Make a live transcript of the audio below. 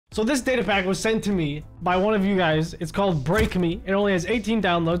So this data pack was sent to me by one of you guys. It's called Break Me. It only has 18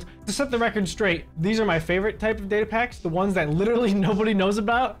 downloads. To set the record straight, these are my favorite type of data packs, the ones that literally nobody knows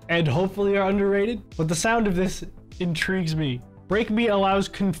about and hopefully are underrated. But the sound of this intrigues me. Break Me allows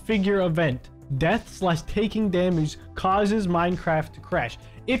configure event. Death/taking damage causes Minecraft to crash.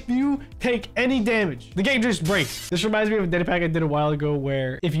 If you take any damage, the game just breaks. This reminds me of a data pack I did a while ago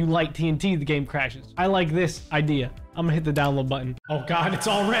where if you light TNT, the game crashes. I like this idea. I'm gonna hit the download button. Oh God, it's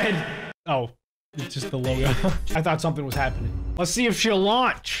all red. Oh, it's just the logo. I thought something was happening. Let's see if she'll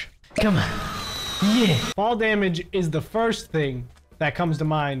launch. Come on. Yeah. Fall damage is the first thing that comes to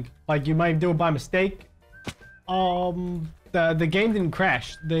mind. Like you might do it by mistake. The game didn't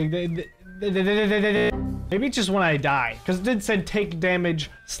crash. Maybe it's just when I die, because it did say take damage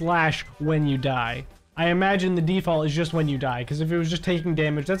 / when you die. I imagine the default is just when you die, because if it was just taking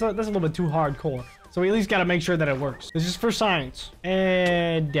damage, that's a little bit too hardcore. So we at least got to make sure that it works. This is for science.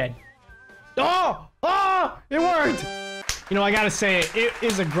 And dead. Oh! Oh! It worked! You know, I gotta say, it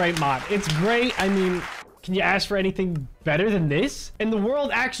is a great mod. It's great. I mean, can you ask for anything better than this? And the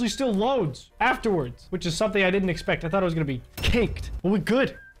world actually still loads afterwards, which is something I didn't expect. I thought it was gonna be caked, but we're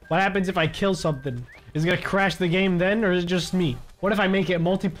good. What happens if I kill something? Is it gonna crash the game then, or is it just me? What if I make it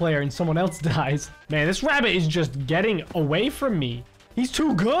multiplayer and someone else dies? Man, this rabbit is just getting away from me. He's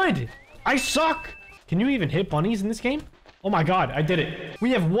too good. I suck. Can you even hit bunnies in this game? Oh my God, I did it.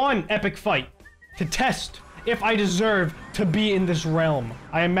 We have one epic fight to test if I deserve to be in this realm.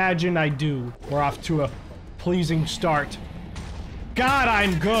 I imagine I do. We're off to a pleasing start. God,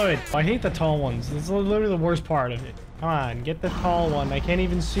 I'm good. I hate the tall ones. This is literally the worst part of it. Come on, get the tall one. I can't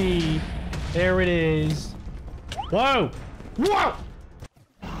even see. There it is. Whoa! Whoa!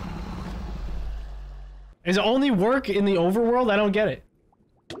 Does it only work in the overworld? I don't get it.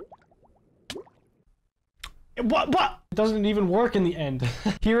 What? It doesn't even work in the end.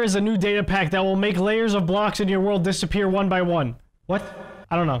 Here is a new data pack that will make layers of blocks in your world disappear one by one. What?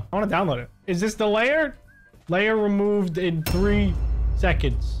 I don't know. I want to download it. Is this the layer? Layer removed in 3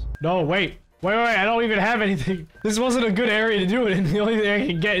 seconds. No, wait. Wait, I don't even have anything. This wasn't a good area to do it in. The only thing I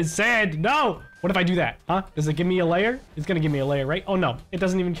can get is sand. No! What if I do that? Huh? Does it give me a layer? It's gonna give me a layer, right? Oh no, it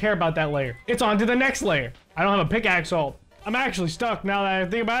doesn't even care about that layer. It's on to the next layer. I don't have a pickaxe ult. I'm actually stuck now that I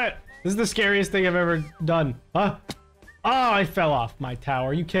think about it. This is the scariest thing I've ever done. Huh? Oh, I fell off my tower.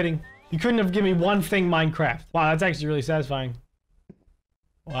 Are you kidding? You couldn't have given me one thing, Minecraft. Wow, that's actually really satisfying.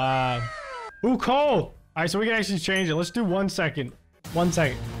 Wow. Ooh, coal! All right, so we can actually change it. Let's do 1 second. 1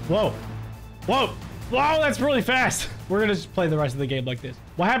 second. Whoa. Whoa! Whoa, that's really fast! We're gonna just play the rest of the game like this.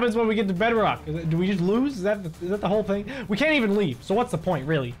 What happens when we get to bedrock? Do we just lose? Is that the whole thing? We can't even leave, so what's the point,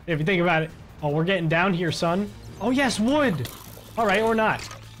 really? If you think about it. Oh, we're getting down here, son. Oh, yes, wood! Alright, or not.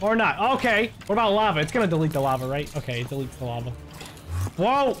 Or not. Okay. What about lava? It's gonna delete the lava, right? Okay, it deletes the lava.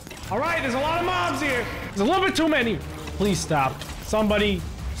 Whoa! Alright, there's a lot of mobs here! There's a little bit too many! Please stop. Somebody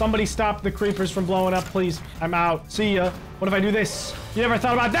stop the creepers from blowing up, please. I'm out. See ya. What if I do this? You never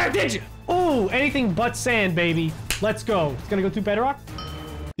thought about that, did you? Ooh, anything but sand, baby. Let's go. It's gonna go through bedrock.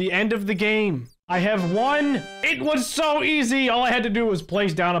 The end of the game. I have won. It was so easy. All I had to do was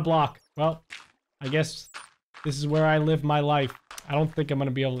place down a block. Well, I guess this is where I live my life. I don't think I'm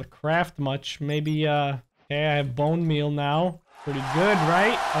gonna be able to craft much. Maybe, okay, I have bone meal now. Pretty good,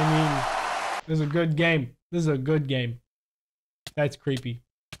 right? I mean, this is a good game. This is a good game. That's creepy.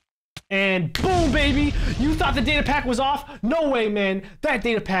 And boom, baby! You thought the data pack was off? No way, man. That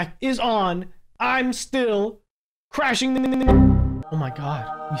data pack is on. I'm still crashing. Oh my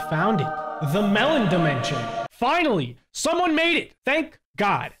God, we found it. The melon dimension. Finally, someone made it. Thank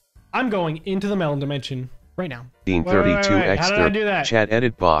God. I'm going into the melon dimension right now. 32x. How did I do that? Chat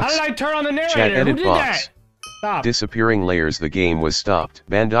edit box. How did I turn on the narrator? Chat edit Who did box. that? Stop. Disappearing layers. The game was stopped.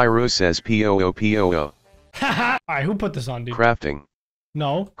 Bandiro says POO. Haha. Alright, who put this on, dude? Crafting.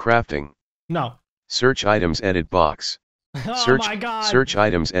 No. Crafting. No. Search items edit box. Oh my God. Search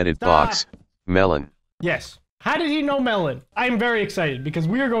items edit Stop. box. Melon. Yes. How did he know melon? I'm very excited because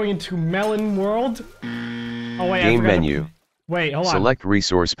we are going into melon world. Oh wait, Game menu. Wait, hold on. Select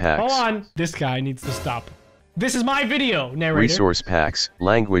resource packs. Hold on. This guy needs to stop. This is my video, narrator. Resource packs.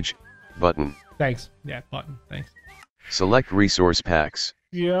 Language. Button. Thanks. Yeah, button. Thanks. Select resource packs.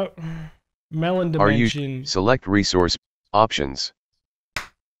 Yep. Melon Are dimension. you select resource options?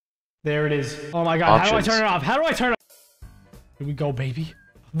 There it is. Oh my God. Options. How do I turn it off? How do I turn it off? Here we go, baby.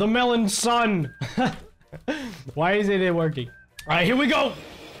 The melon sun. Why isn't it working? All right, here we go.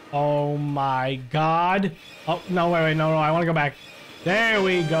 Oh my God. Oh, no, wait, no, I want to go back. There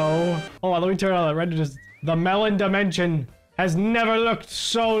we go. Hold on, let me turn on the red. The melon dimension has never looked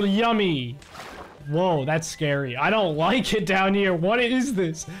so yummy. Whoa, that's scary. I don't like it down here. What is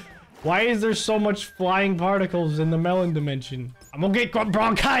this? Why is there so much flying particles in the melon dimension? I'm gonna get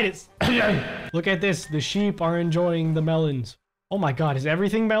bronchitis. Look at this. The sheep are enjoying the melons. Oh my god, is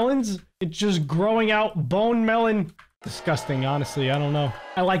everything melons? It's just growing out bone melon. Disgusting, honestly. I don't know.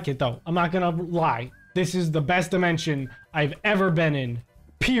 I like it though. I'm not gonna lie. This is the best dimension I've ever been in.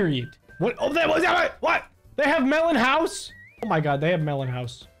 Period. What? Oh, that was that. What? They have melon house? Oh my god, they have melon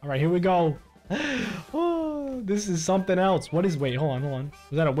house. All right, here we go. Oh, this is something else. What is? Wait, hold on, hold on.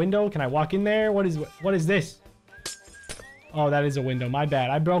 Was that a window? Can I walk in there? What is this? Oh, that is a window. My bad.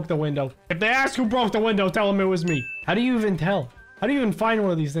 I broke the window. If they ask who broke the window, tell them it was me. How do you even tell? How do you even find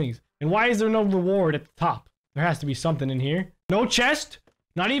one of these things? And why is there no reward at the top? There has to be something in here. No chest?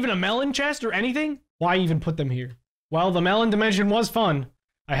 Not even a melon chest or anything? Why even put them here? Well, the melon dimension was fun.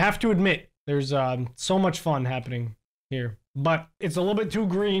 I have to admit, there's so much fun happening here. But it's a little bit too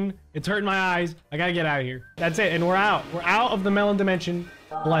green. It's hurting my eyes. I gotta get out of here. That's it, and we're out. We're out of the melon dimension.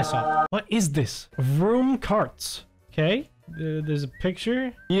 Bless up. What is this? Vroom carts. Okay. There's a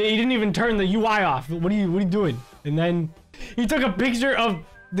picture. He didn't even turn the UI off. What are you doing? And then he took a picture of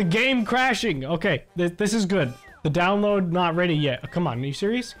the game crashing. Okay, this is good. The download not ready yet. Come on, are you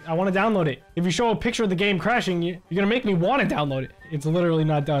serious? I want to download it. If you show a picture of the game crashing, you're gonna make me want to download it. It's literally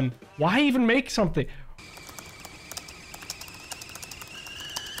not done. Why even make something?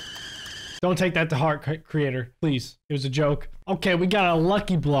 Don't take that to heart, creator. Please. It was a joke. Okay, we got a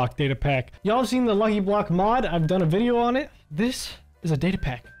Lucky Block data pack. Y'all have seen the Lucky Block mod? I've done a video on it. This is a data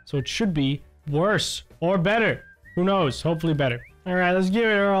pack, so it should be worse or better. Who knows? Hopefully better. All right, let's give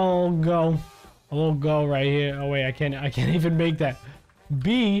it a little go. A little go right here. Oh wait, I can't even make that.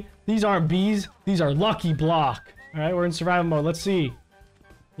 B. These aren't B's. These are Lucky Block. All right, we're in survival mode. Let's see.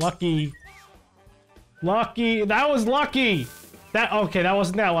 Lucky. Lucky. That was lucky. Okay, that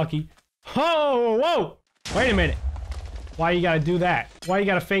wasn't that lucky. Oh, whoa! Wait a minute. Why you gotta do that? Why you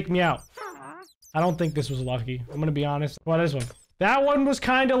gotta fake me out? I don't think this was lucky. I'm gonna be honest. Well, this one. That one was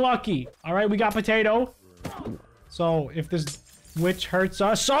kind of lucky. All right, we got potato. So if this witch hurts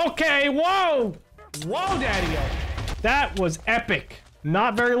us, okay. Whoa, whoa, daddy-o. That was epic.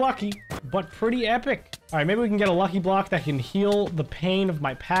 Not very lucky, but pretty epic. All right, maybe we can get a Lucky Block that can heal the pain of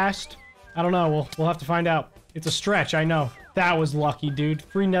my past. I don't know. We'll have to find out. It's a stretch, I know. That was lucky, dude.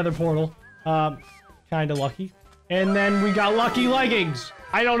 Free nether portal. Kinda lucky. And then we got lucky leggings.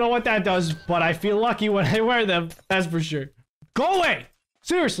 I don't know what that does, but I feel lucky when I wear them. That's for sure. Go away!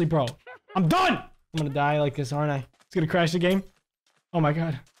 Seriously, bro. I'm done! I'm gonna die like this, aren't I? It's gonna crash the game. Oh my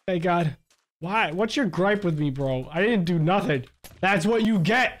god. Thank god. Why? What's your gripe with me, bro? I didn't do nothing. That's what you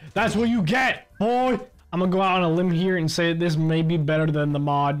get. That's what you get, boy. I'm gonna go out on a limb here and say this may be better than the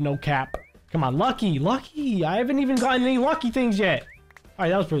mod. No cap. Come on, lucky, lucky. I haven't even gotten any lucky things yet. All right,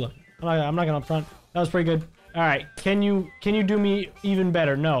 that was pretty lucky. I'm not gonna upfront. That was pretty good. All right, can you do me even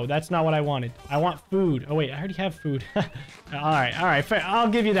better? No, that's not what I wanted. I want food. Oh wait, I already have food. all right, fair. I'll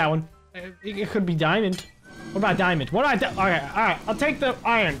give you that one. It could be diamond. What about diamond? What about all right, I'll take the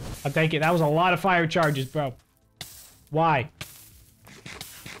iron. I'll take it. That was a lot of fire charges, bro. Why?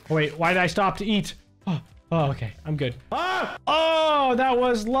 Oh wait, why did I stop to eat? Oh, okay, I'm good. Oh, that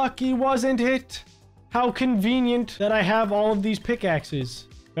was lucky, wasn't it? How convenient that I have all of these pickaxes.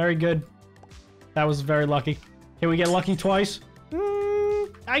 Very good. That was very lucky. Can we get lucky twice?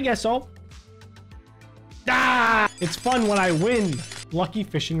 I guess so. Ah! It's fun when I win. Lucky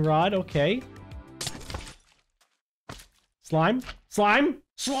fishing rod, okay. Slime? Slime?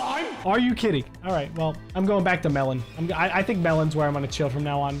 Slime? Are you kidding? All right, well, I'm going back to melon. I think melon's where I'm gonna chill from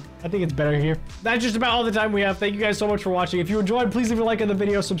now on. I think it's better here. That's just about all the time we have. Thank you guys so much for watching. If you enjoyed, please leave a like on the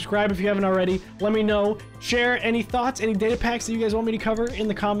video. Subscribe if you haven't already. Let me know. Share any thoughts, any data packs that you guys want me to cover in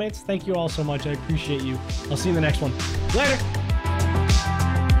the comments. Thank you all so much. I appreciate you. I'll see you in the next one. Later.